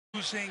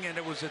losing and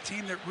it was a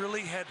team that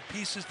really had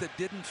pieces that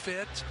didn't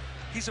fit,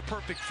 he's a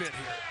perfect fit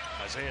here.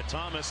 Isaiah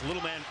Thomas,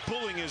 little man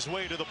bullying his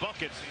way to the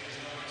bucket.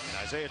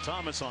 And Isaiah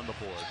Thomas on the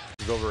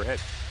board. Overhead.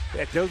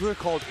 Those are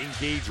called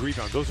engaged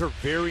rebounds. Those are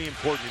very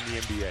important in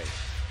the NBA.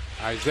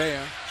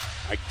 Isaiah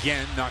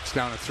again knocks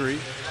down a three.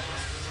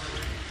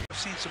 I've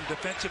seen some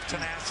defensive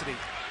tenacity.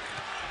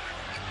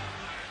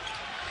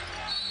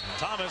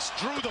 Thomas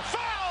drew the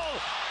foul,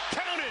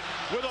 counted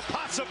with a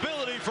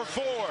possibility for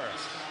 4.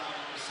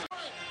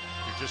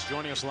 You're just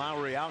joining us,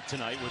 Lowry out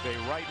tonight with a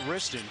right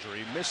wrist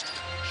injury. Missed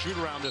shoot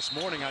around this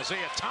morning.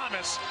 Isaiah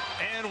Thomas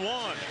and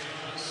 1.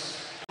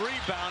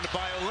 Rebound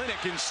by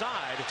Olynyk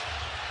inside.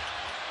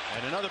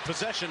 And another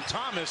possession.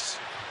 Thomas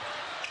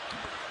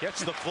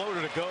gets the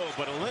floater to go,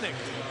 but Olynyk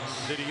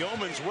did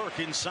yeoman's work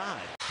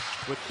inside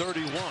with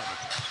 31.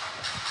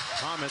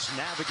 Thomas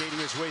navigating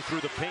his way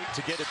through the paint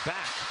to get it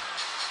back.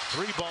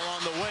 3 ball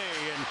on the way,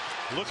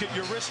 and look at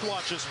your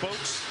wristwatches,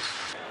 folks.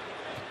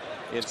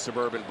 In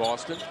suburban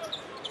Boston.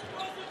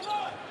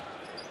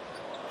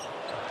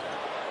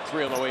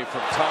 3 on the way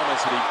from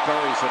Thomas, and he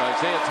buries it.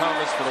 Isaiah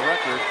Thomas, for the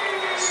record,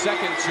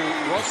 second to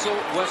Russell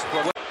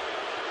Westbrook.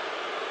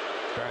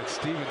 Brad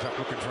Stevens up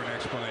looking for an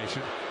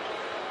explanation.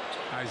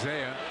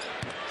 Isaiah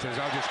says,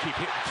 I'll just keep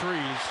hitting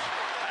threes.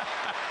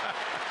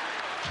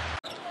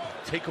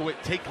 Take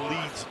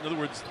leads. In other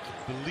words,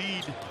 the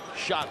lead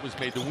shot was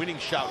made, the winning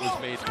shot was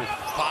made with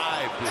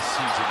 5 this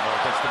season,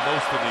 Mark. That's the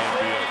most in the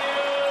NBA.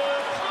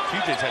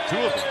 TJ's had 2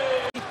 of them.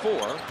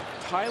 4,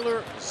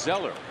 Tyler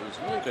Zeller, who's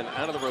really been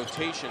out of the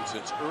rotation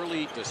since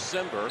early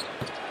December,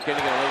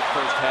 getting a late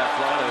first half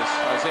run as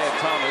Isaiah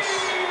Thomas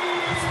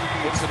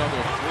puts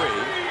another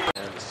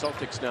 3. And the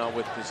Celtics now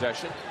with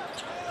possession.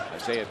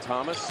 Isaiah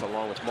Thomas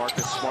along with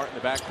Marcus Smart in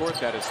the backcourt.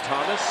 That is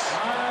Thomas,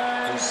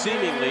 who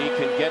seemingly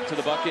can get to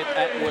the bucket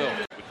at will.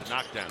 With the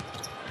knockdown.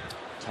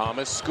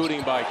 Thomas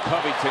scooting by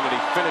Covington, and he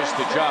finished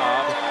the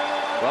job.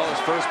 Well, his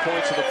first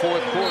points of the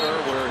 4th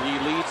quarter where he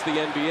leads the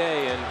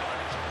NBA. And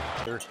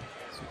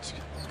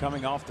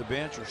coming off the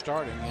bench or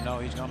starting, you know,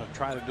 he's going to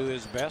try to do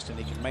his best, and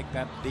he can make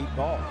that deep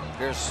ball.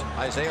 Here's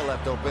Isaiah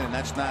left open, and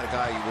that's not a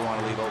guy you want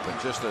to leave open.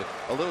 Just a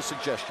little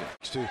suggestion.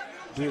 To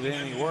do it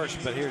any worse,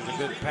 but here's a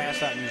good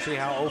pass out, and you see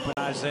how open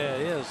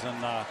Isaiah is,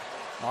 and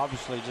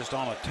obviously just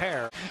on a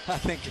tear. I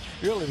think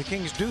really the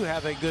Kings do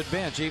have a good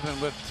bench, even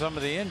with some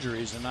of the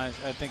injuries, and I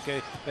think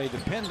they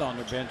depend on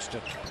their bench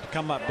to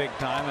come up big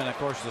time, and of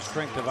course the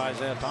strength of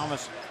Isaiah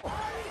Thomas,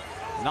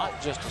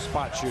 not just a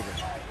spot shooter.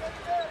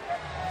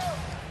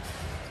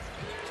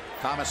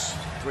 Thomas,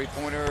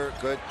 3-pointer,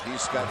 good.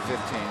 He's got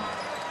 15.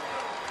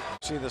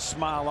 See the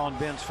smile on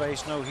Ben's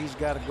face. No, he's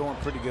got it going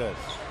pretty good.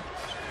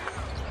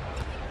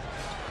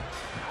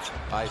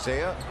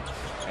 Isaiah,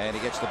 and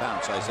he gets the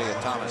bounce. Isaiah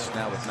Thomas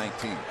now with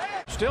 19.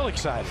 Still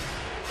excited.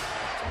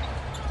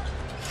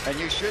 And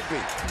you should be.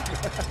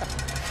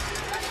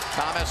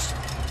 Thomas,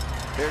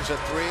 there's a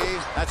 3.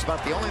 That's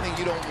about the only thing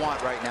you don't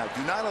want right now.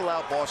 Do not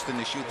allow Boston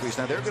to shoot threes.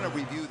 Now they're going to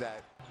review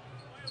that.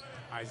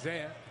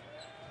 Isaiah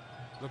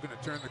looking to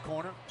turn the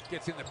corner,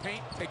 gets in the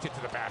paint, takes it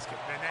to the basket.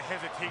 And that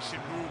hesitation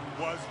move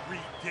was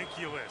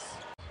ridiculous.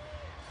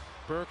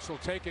 Burks will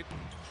take it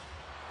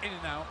in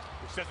and out.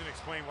 Which doesn't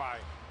explain why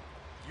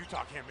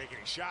Utah can't make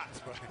any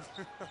shots, but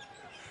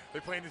they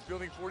play in this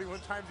building 41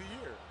 times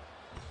a year.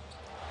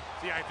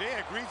 See,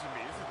 Isaiah agrees with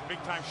me. This is a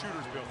big-time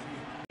shooters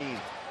building.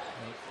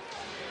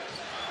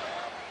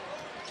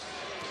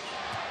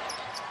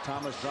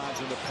 Thomas drives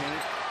in the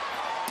paint.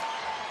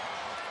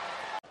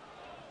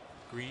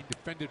 Green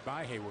defended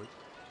by Hayward.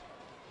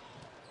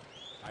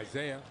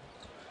 Isaiah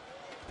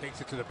takes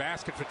it to the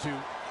basket for 2.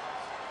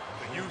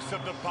 The use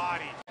of the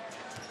body.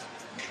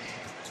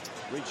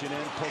 Reaching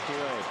in, poked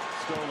away.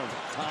 Stolen.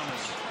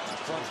 Thomas,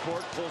 front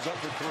court, pulls up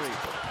for 3.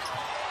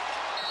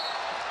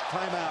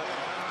 Timeout.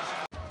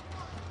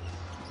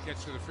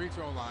 Gets to the free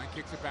throw line,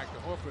 kicks it back to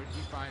Horford.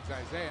 He finds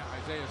Isaiah.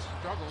 Isaiah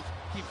struggles,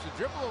 keeps the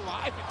dribble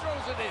alive, and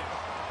throws it in.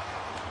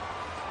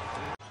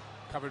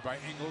 Covered by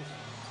Ingles.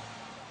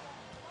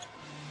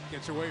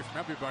 Gets away from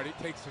everybody,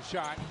 takes the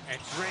shot, and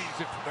drains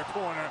it from the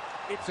corner.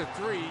 It's a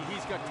 3.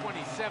 He's got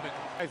 27.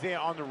 Isaiah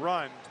on the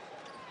run.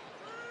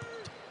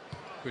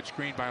 Good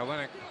screen by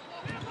Olynyk.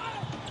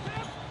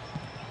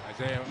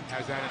 Isaiah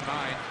has that in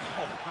mind.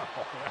 Oh,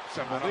 that's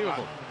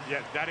unbelievable.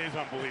 Yeah, that is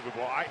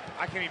unbelievable. I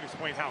can't even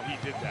explain how he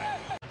did that.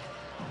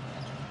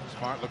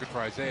 Smart looking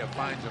for Isaiah,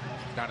 finds him.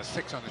 Down to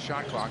 6 on the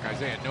shot clock.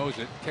 Isaiah knows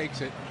it, takes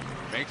it,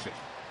 makes it.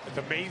 It's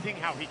amazing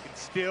how he can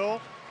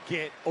still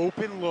get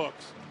open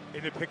looks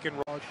in the pick and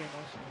roll.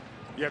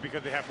 Yeah,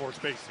 because they have more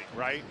spacing,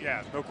 right?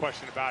 Yeah, no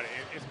question about it.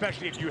 And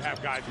especially if you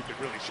have guys who can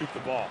really shoot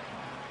the ball.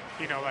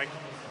 You know, like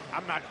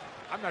I'm not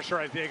sure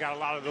Isaiah got a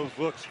lot of those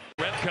looks.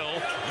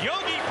 Rebko,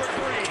 Yogi for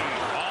 3.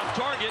 Off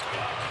target.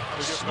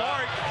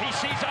 Smart. He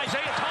sees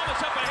Isaiah Thomas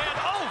up ahead.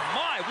 Oh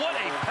my, what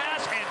a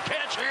pass and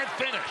catch and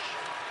finish.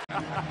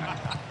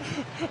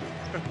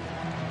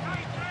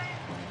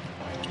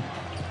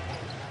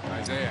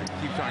 Isaiah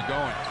keeps on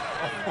going.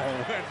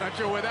 Oh, not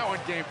sure where that one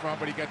came from,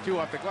 but he got 2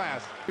 off the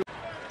glass.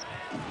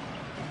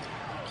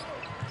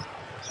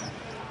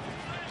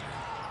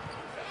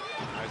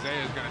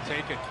 Isaiah's going to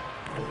take it.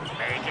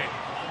 Make it.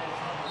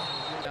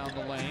 Down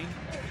the lane.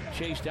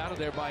 Chased out of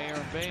there by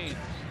Aaron Baines.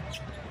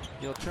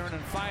 He'll turn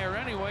and fire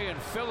anyway and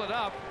fill it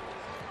up.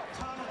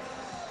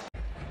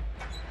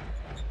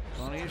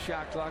 Plenty of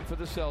shot clock for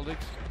the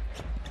Celtics.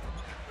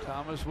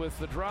 Thomas with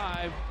the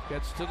drive.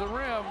 Gets to the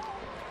rim.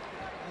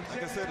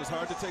 Like I said, it's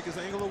hard to take his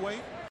angle away.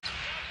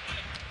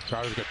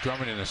 Crowder's got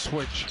Drummond in a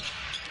switch.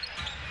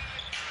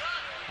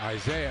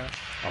 Isaiah.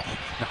 Oh,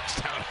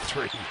 knocks down a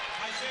three.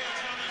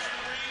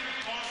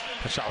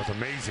 That shot was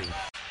amazing.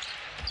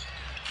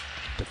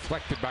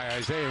 Deflected by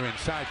Isaiah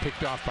inside,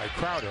 picked off by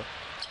Crowder.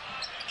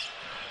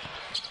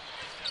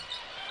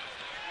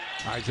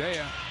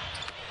 Isaiah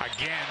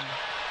again.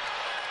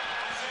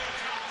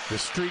 The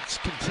streaks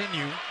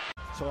continue.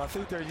 So I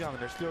think they're young.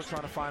 They're still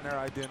trying to find their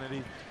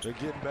identity. They're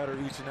getting better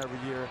each and every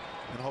year,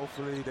 and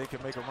hopefully they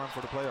can make a run for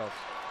the playoffs.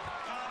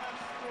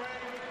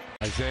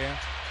 Isaiah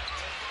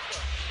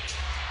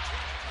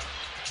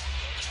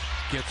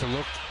gets a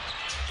look,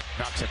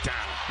 knocks it down.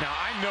 Now,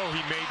 I know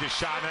he made the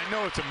shot, and I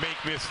know it's a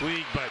make-miss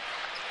league, but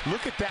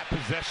look at that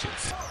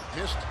possessions.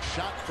 Missed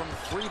shot from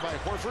three by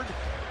Horford,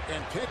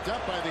 and picked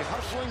up by the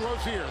hustling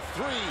Rozier.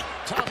 Three,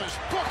 Thomas,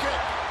 book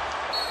it!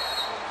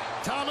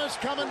 Thomas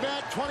coming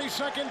back,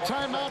 22nd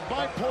timeout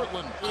by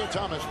Portland.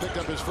 Thomas picked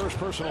up his first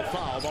personal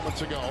foul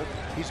moments ago.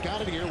 He's got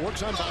it here,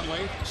 works on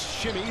Vonleh,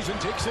 shimmies and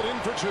takes it in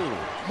for two.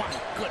 My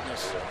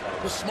goodness,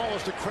 the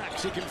smallest of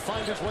cracks he can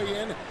find his way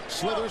in.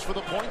 Slithers for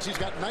the points, he's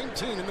got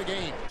 19 in the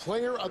game.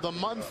 Player of the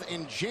month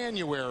in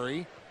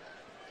January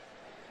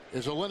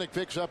as Olynyk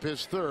picks up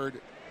his third.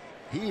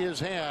 He has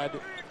had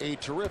a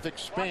terrific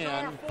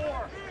span.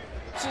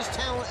 It's his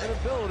talent and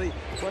ability,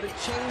 but it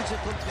changed the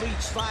complete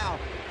style.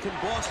 Can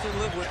Boston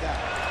live with that?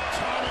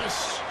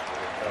 Thomas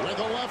with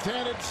a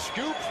left-handed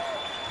scoop.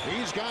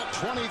 He's got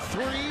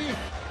 23.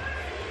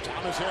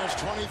 Thomas has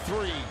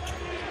 23.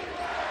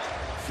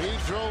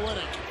 Feeds to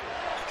Olynyk.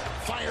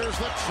 Fires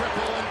the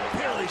triple and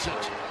buries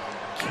it.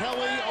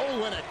 Kelly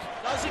Olynyk.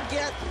 Doesn't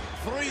get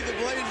three the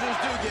Blazers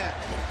do get.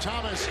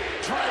 Thomas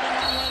driving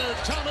on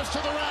Leonard. Thomas to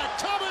the rack.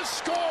 Thomas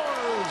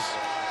scores!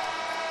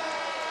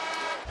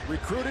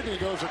 Recruited, he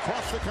goes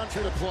across the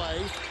country to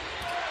play.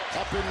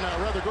 Up in,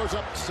 goes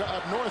up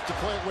north to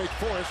play at Wake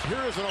Forest.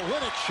 Here is an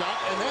Olynyk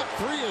shot, and that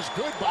three is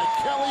good by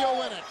Kelly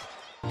Olynyk.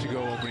 To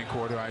go opening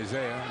quarter,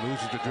 Isaiah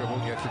loses the dribble,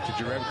 gets it to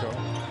Jerebko.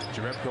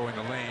 Jerebko in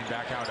the lane,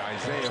 back out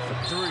Isaiah for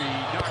three,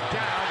 knocked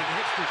down and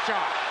hits the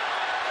shot.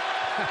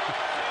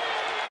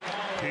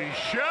 He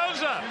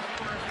shows up.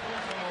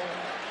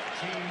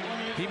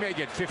 He may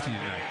get 50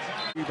 tonight.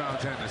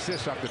 Rebounds and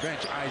assists off the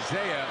bench.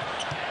 Isaiah.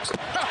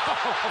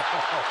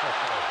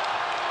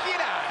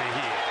 Get out of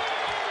here.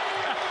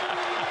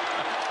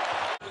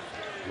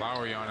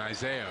 Lowry on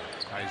Isaiah.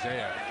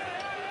 Isaiah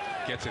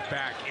gets it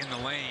back in the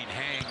lane,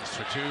 hangs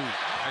for two.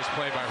 Nice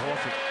play by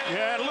Horford.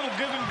 Yeah, a little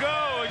give and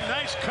go. A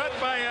nice cut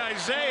by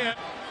Isaiah.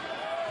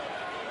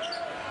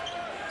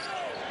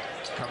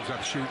 Comes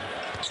up shooting.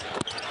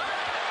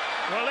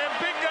 Well, that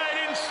big guy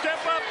didn't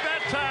step up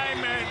that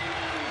time, and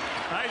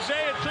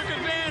Isaiah took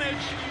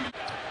advantage.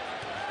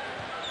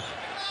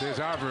 There's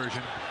our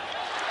version.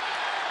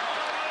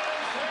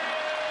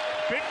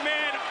 Big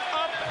man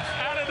up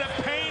out of the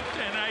paint,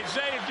 and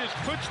Isaiah just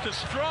puts the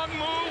strong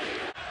move.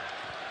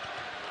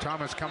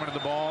 Thomas coming to the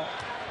ball.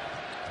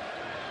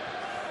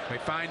 They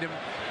find him.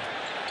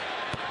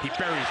 He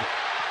buries it.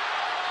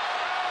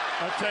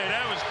 I'll tell you,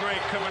 that was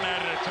great coming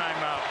out of the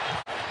timeout.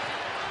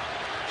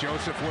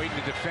 Joseph waiting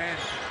to defend.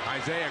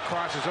 Isaiah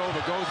crosses over,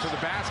 goes to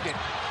the basket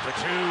for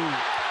two.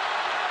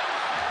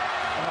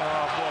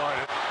 Oh, boy.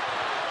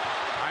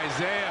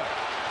 Isaiah.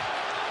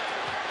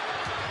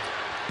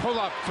 Pull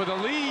up for the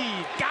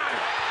lead. Got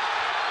it.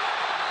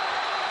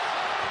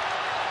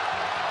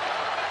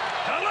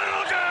 The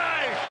little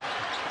guy.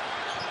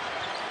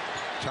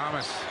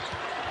 Thomas.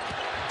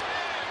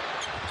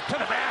 To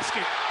the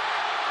basket.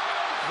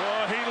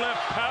 Boy, he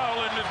left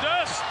Powell in the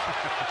dust.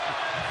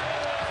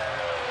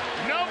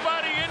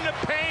 Nobody in the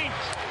paint.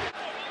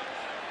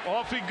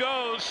 Off he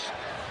goes.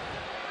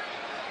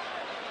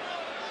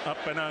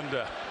 Up and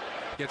under.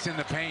 Gets in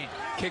the paint.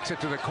 Kicks it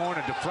to the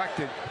corner.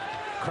 Deflected.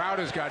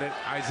 Crowder's got it.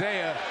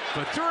 Isaiah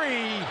for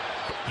three.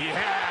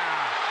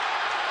 Yeah.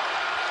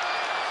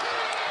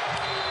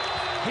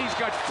 He's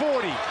got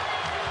 40.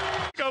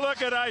 Take a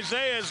look at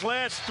Isaiah's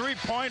last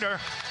three-pointer.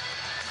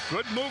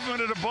 Good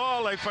movement of the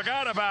ball. They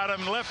forgot about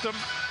him, left him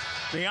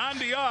beyond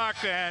the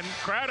arc, and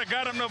Crowder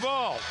got him the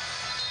ball.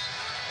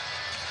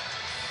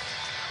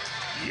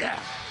 Yeah.